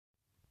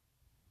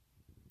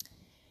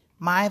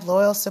My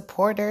loyal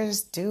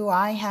supporters, do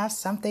I have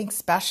something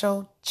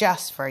special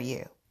just for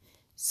you?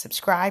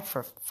 Subscribe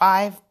for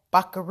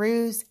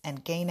 $5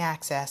 and gain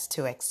access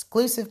to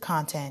exclusive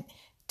content,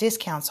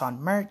 discounts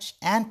on merch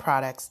and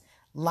products,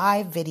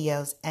 live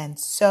videos, and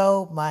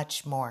so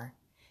much more.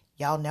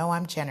 Y'all know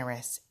I'm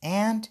generous,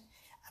 and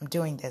I'm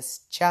doing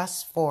this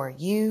just for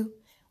you.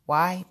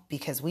 Why?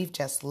 Because we've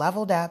just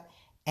leveled up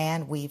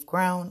and we've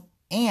grown.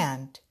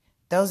 And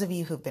those of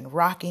you who've been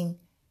rocking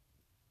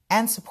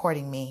and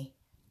supporting me,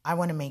 I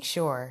want to make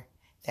sure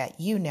that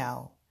you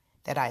know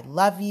that I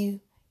love you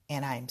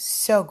and I'm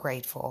so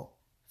grateful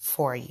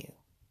for you.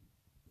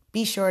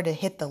 Be sure to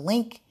hit the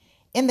link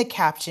in the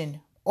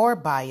caption or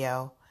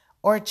bio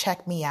or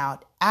check me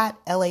out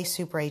at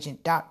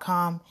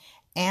laSuperAgent.com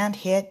and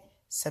hit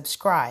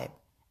subscribe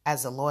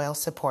as a loyal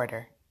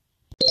supporter.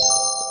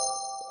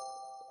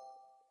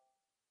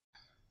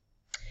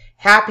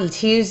 Happy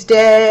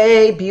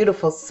Tuesday,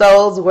 beautiful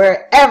souls,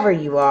 wherever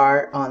you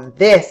are on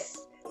this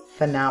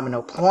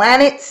phenomenal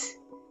planet.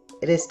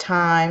 It is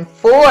time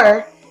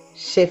for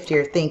Shift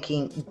Your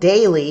Thinking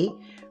Daily,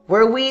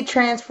 where we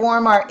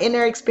transform our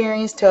inner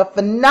experience to a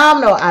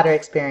phenomenal outer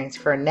experience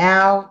for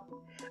now,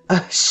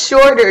 a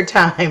shorter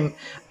time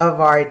of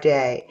our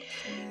day.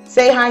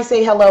 Say hi,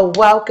 say hello,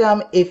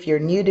 welcome. If you're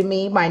new to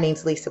me, my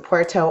name's Lisa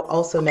Puerto,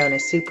 also known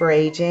as Super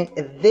Agent.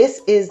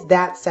 This is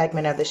that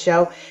segment of the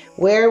show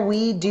where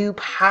we do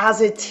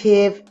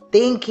positive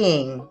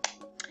thinking.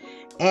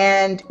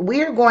 And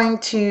we're going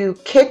to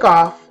kick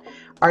off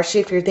our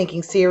Shift Your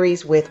Thinking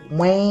series with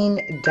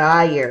Wayne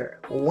Dyer.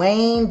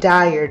 Wayne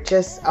Dyer,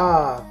 just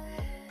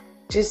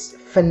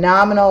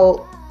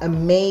phenomenal,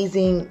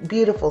 amazing,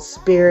 beautiful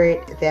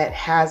spirit that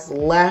has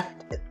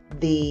left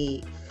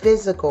the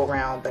physical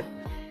realm, but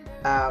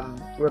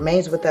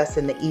remains with us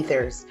in the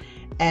ethers.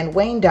 And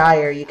Wayne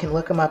Dyer, you can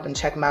look him up and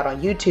check him out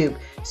on YouTube.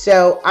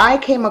 So I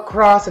came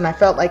across and I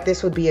felt like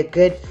this would be a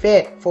good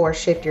fit for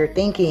Shift Your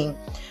Thinking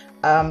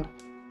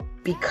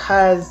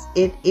because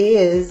it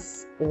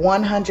is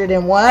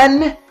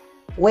 101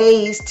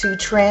 ways to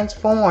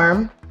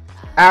transform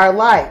our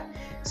life.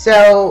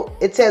 So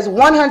it says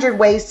 100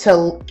 ways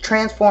to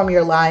transform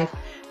your life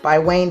by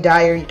Wayne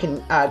Dyer. You can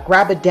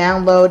grab a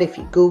download if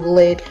you Google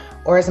it,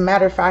 or as a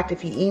matter of fact,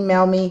 if you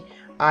email me,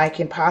 I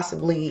can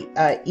possibly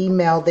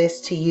email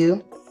this to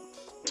you.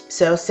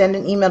 So send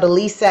an email to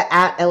Lisa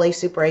at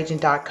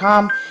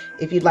LASuperAgent.com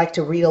if you'd like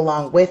to read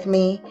along with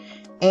me.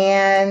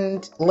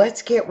 And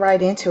let's get right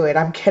into it.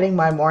 I'm getting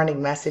my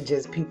morning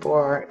messages. People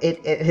are,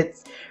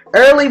 it's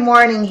early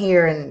morning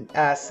here in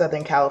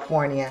Southern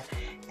California.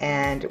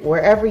 And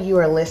wherever you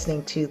are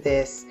listening to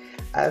this,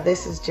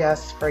 this is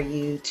just for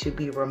you to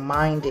be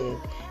reminded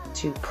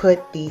to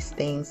put these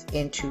things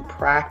into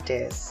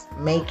practice.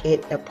 Make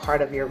it a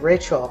part of your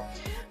ritual.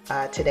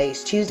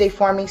 Today's Tuesday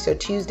for me, so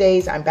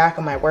Tuesdays I'm back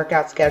on my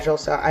workout schedule,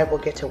 so I will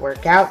get to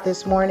work out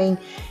this morning,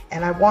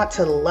 and I want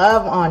to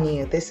love on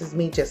you. This is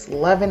me just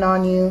loving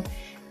on you,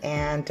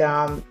 and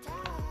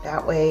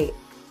that way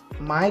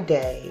my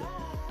day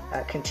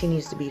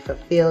continues to be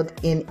fulfilled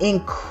in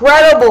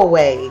incredible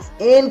ways.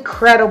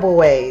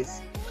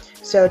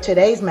 So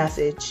today's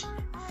message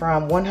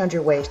from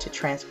 100 Ways to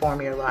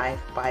Transform Your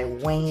Life by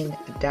Wayne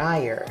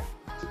Dyer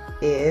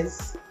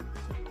is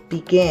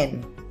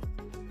begin.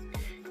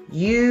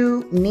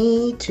 You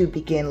need to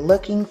begin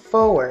looking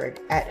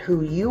forward at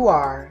who you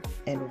are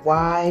and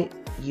why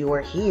you are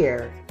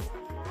here,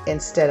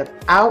 instead of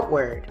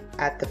outward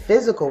at the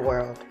physical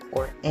world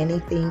or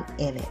anything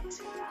in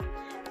it.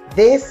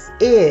 This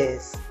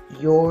is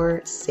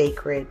your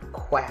sacred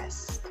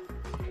quest.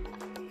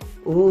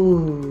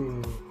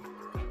 Ooh.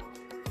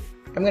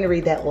 I'm going to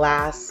read that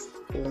last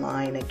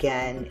line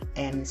again,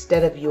 and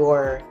instead of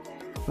your,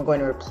 I'm going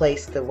to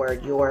replace the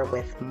word your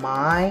with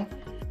my.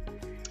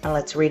 And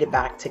let's read it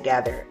back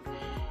together.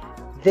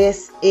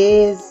 This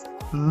is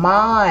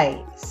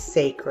my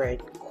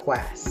sacred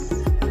quest.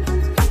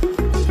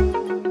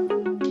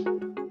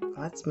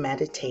 Let's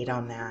meditate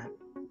on that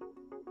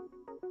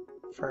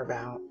for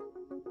about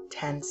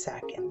 10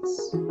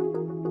 seconds.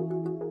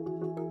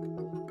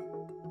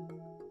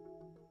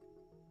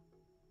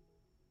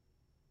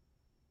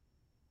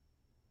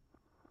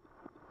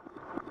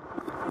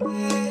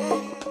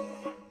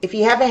 If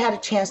you haven't had a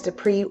chance to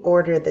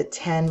pre-order the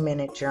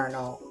 10-minute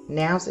journal,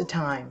 now's the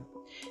time,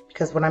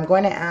 because what I'm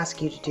going to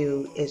ask you to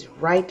do is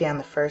write down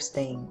the first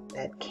thing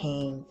that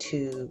came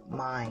to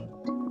mind.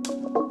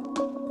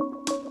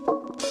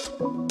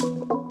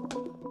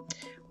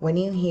 When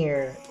you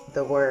hear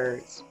the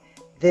words,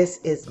 "This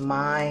is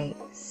my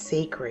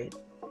sacred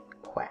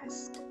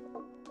quest,"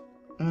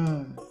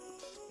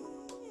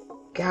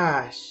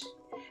 gosh,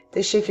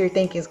 this Shift Your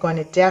Thinking is going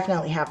to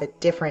definitely have a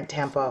different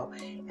tempo,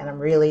 and I'm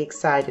really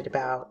excited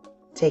about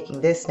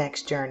taking this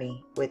next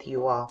journey with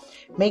you all.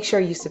 Make sure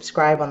you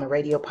subscribe on the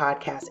radio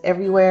podcast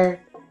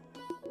everywhere,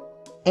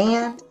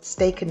 and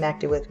stay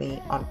connected with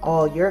me on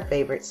all your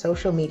favorite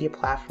social media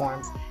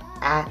platforms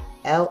at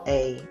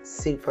LA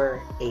Super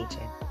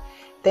Agent.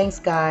 Thanks,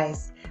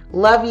 guys.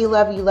 Love you,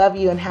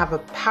 and have a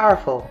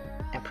powerful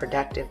and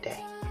productive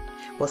day.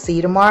 We'll see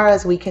you tomorrow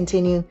as we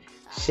continue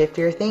Shift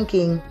Your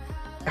Thinking,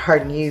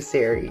 our new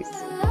series.